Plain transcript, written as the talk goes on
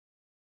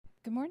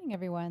Good morning,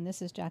 everyone.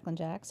 This is Jacqueline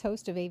Jax,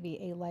 host of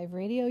AVA Live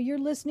Radio. You're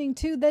listening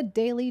to the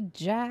Daily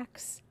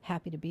Jax.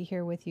 Happy to be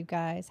here with you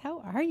guys.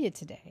 How are you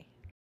today?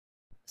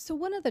 So,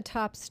 one of the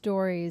top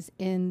stories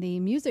in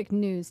the music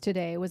news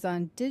today was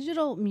on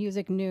Digital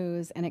Music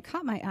News, and it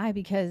caught my eye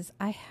because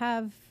I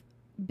have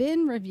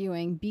been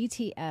reviewing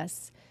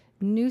BTS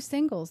new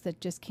singles that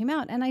just came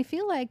out, and I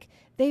feel like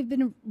they've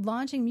been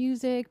launching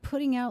music,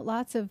 putting out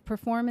lots of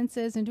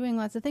performances, and doing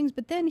lots of things.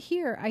 But then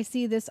here I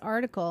see this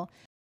article.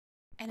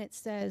 And it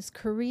says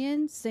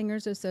Korean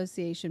Singers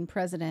Association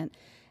president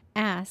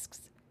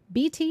asks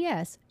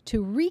BTS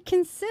to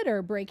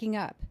reconsider breaking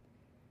up.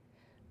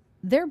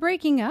 They're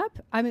breaking up?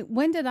 I mean,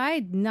 when did I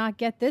not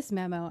get this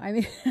memo? I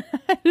mean,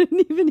 I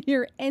didn't even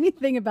hear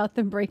anything about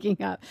them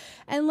breaking up.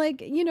 And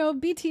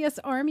BTS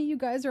Army, you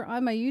guys are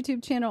on my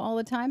YouTube channel all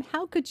the time.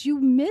 How could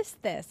you miss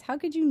this? How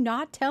could you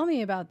not tell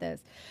me about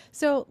this?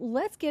 So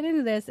let's get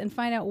into this and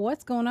find out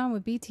what's going on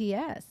with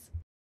BTS.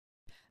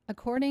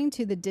 According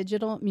to the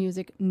Digital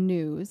Music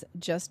News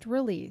just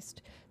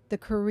released, the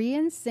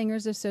Korean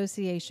Singers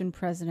Association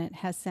president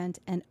has sent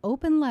an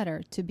open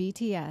letter to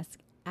BTS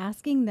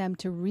asking them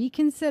to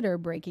reconsider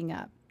breaking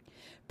up.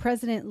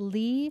 President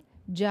Lee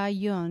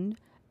Jae-yoon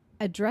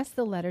addressed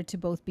the letter to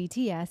both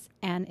BTS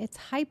and its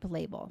hype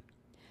label.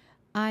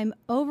 I'm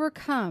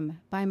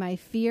overcome by my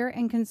fear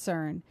and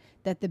concern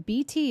that the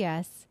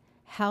BTS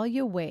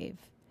Hallyu Wave,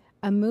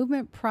 a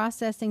movement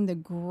processing the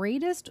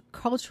greatest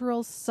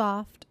cultural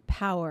soft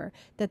power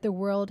that the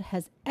world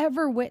has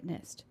ever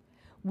witnessed,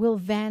 will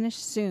vanish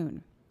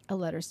soon, a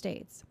letter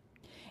states.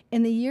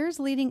 In the years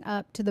leading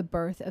up to the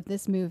birth of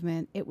this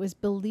movement, it was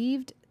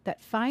believed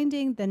that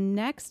finding the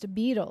next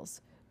Beatles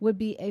would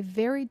be a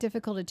very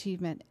difficult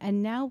achievement,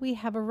 and now we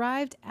have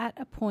arrived at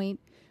a point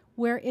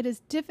where it is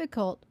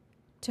difficult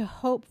to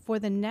hope for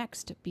the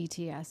next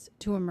BTS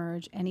to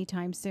emerge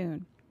anytime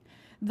soon.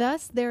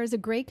 Thus, there is a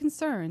great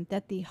concern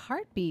that the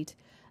heartbeat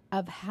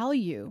of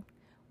Hallyu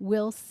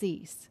will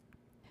cease.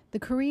 The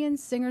Korean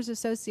Singers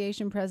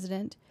Association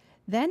president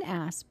then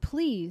asked,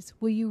 please,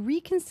 will you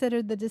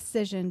reconsider the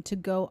decision to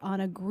go on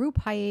a group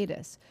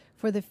hiatus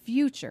for the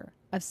future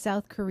of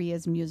South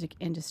Korea's music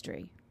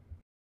industry?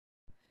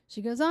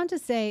 She goes on to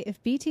say,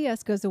 if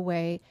BTS goes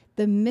away,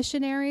 the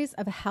missionaries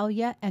of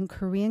Hallyu and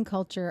Korean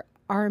culture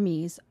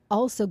armies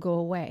also go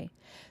away.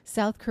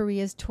 South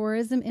Korea's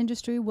tourism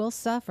industry will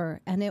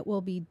suffer, and it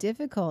will be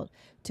difficult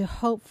to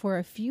hope for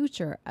a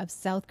future of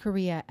South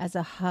Korea as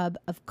a hub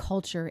of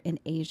culture in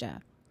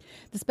Asia.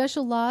 The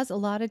special laws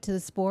allotted to the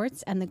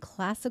sports and the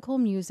classical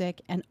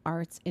music and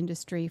arts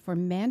industry for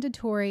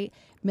mandatory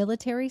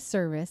military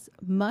service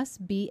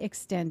must be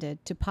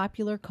extended to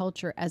popular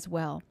culture as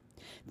well.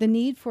 The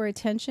need for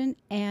attention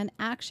and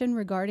action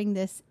regarding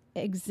this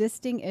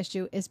existing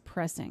issue is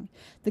pressing.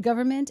 The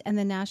government and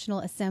the National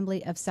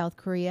Assembly of South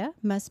Korea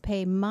must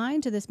pay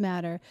mind to this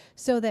matter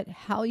so that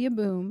Hallyu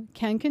Boom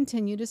can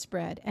continue to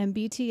spread and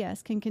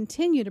BTS can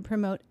continue to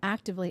promote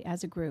actively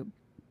as a group.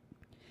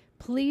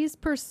 Please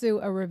pursue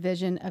a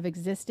revision of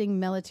existing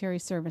military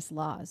service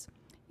laws.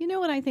 You know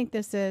what I think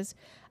this is?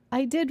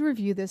 I did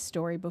review this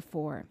story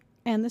before,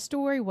 and the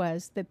story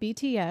was that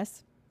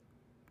BTS,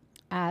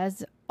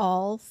 as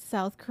all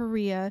South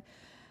Korea,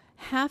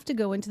 have to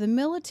go into the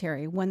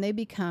military when they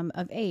become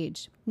of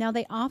age. Now,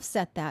 they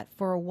offset that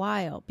for a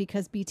while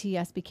because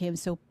BTS became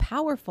so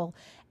powerful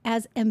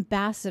as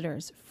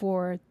ambassadors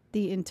for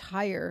the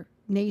entire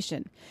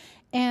nation.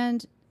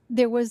 And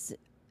there was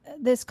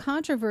this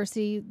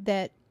controversy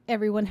that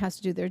everyone has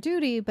to do their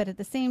duty, but at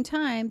the same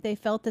time, they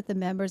felt that the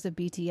members of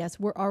BTS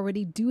were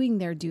already doing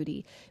their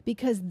duty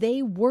because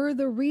they were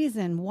the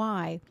reason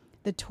why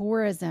the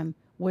tourism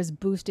was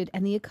boosted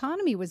and the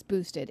economy was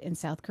boosted in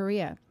South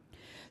Korea.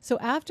 So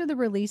after the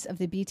release of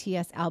the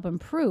BTS album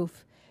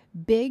Proof,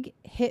 Big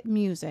Hit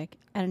Music,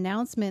 an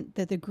announcement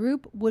that the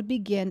group would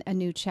begin a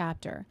new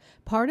chapter.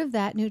 Part of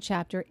that new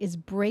chapter is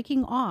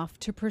breaking off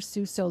to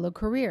pursue solo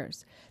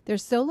careers. Their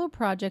solo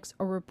projects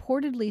are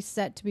reportedly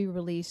set to be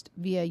released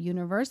via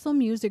Universal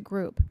Music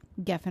Group,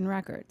 Geffen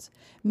Records.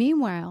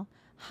 Meanwhile,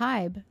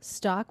 HYBE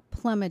stock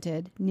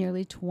plummeted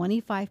nearly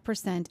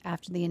 25%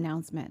 after the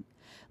announcement,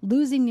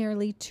 losing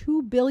nearly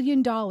 $2 billion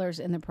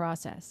in the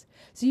process.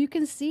 So you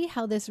can see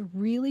how this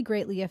really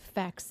greatly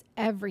affects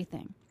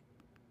everything.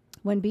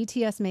 When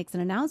BTS makes an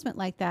announcement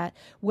like that,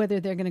 whether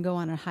they're going to go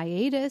on a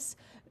hiatus,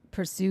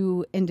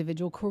 pursue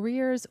individual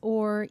careers,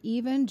 or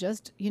even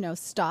just,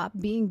 stop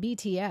being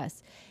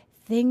BTS,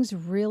 things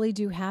really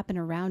do happen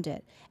around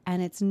it.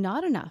 And it's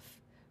not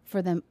enough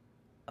for the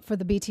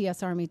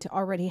BTS Army to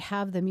already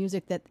have the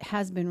music that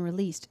has been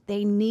released.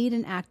 They need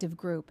an active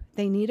group.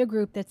 They need a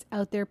group that's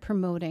out there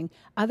promoting.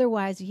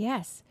 Otherwise,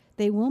 yes,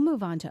 they will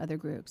move on to other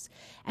groups.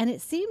 And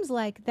it seems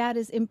like that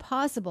is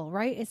impossible,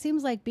 right? It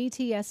seems like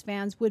BTS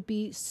fans would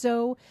be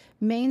so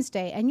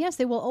mainstay. And yes,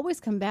 they will always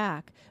come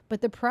back.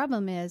 But the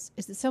problem is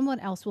that someone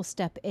else will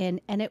step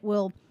in and it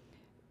will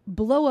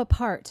blow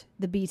apart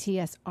the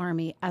BTS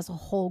army as a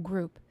whole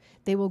group.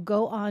 They will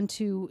go on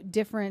to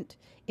different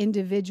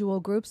individual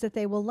groups that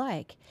they will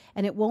like.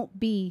 And it won't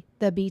be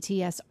the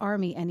BTS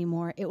army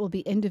anymore. It will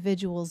be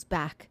individuals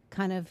back,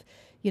 kind of,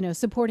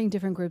 supporting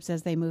different groups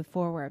as they move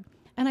forward.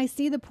 And I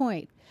see the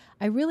point.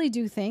 I really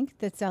do think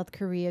that South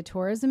Korea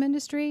tourism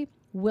industry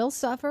will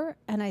suffer.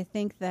 And I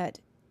think that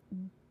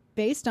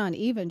based on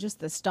even just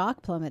the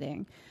stock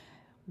plummeting,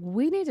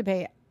 we need to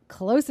pay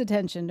close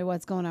attention to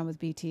what's going on with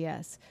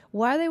BTS.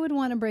 Why they would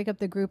want to break up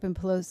the group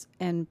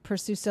and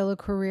pursue solo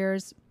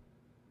careers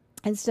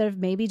instead of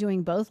maybe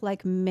doing both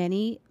like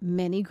many,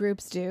 many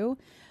groups do,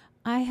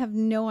 I have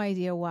no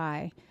idea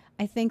why.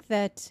 I think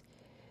that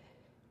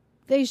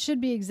they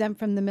should be exempt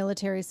from the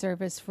military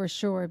service for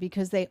sure,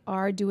 because they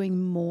are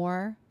doing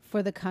more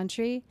for the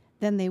country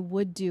than they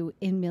would do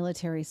in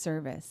military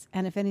service.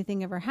 And if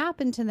anything ever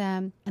happened to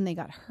them and they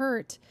got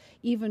hurt,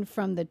 even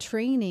from the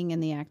training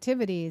and the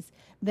activities,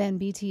 then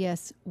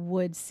BTS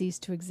would cease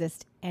to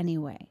exist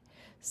anyway.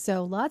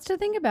 So lots to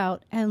think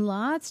about, and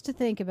lots to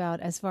think about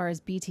as far as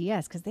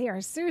BTS, because they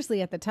are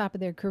seriously at the top of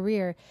their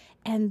career.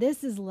 And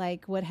this is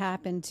like what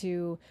happened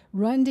to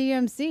Run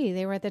DMC.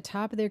 They were at the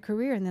top of their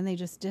career and then they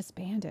just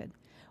disbanded.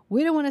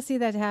 We don't want to see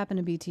that happen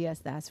to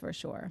BTS, that's for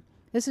sure.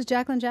 This is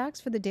Jacqueline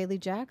Jax for the Daily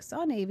Jax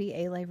on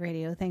AVA Live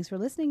Radio. Thanks for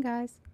listening, guys.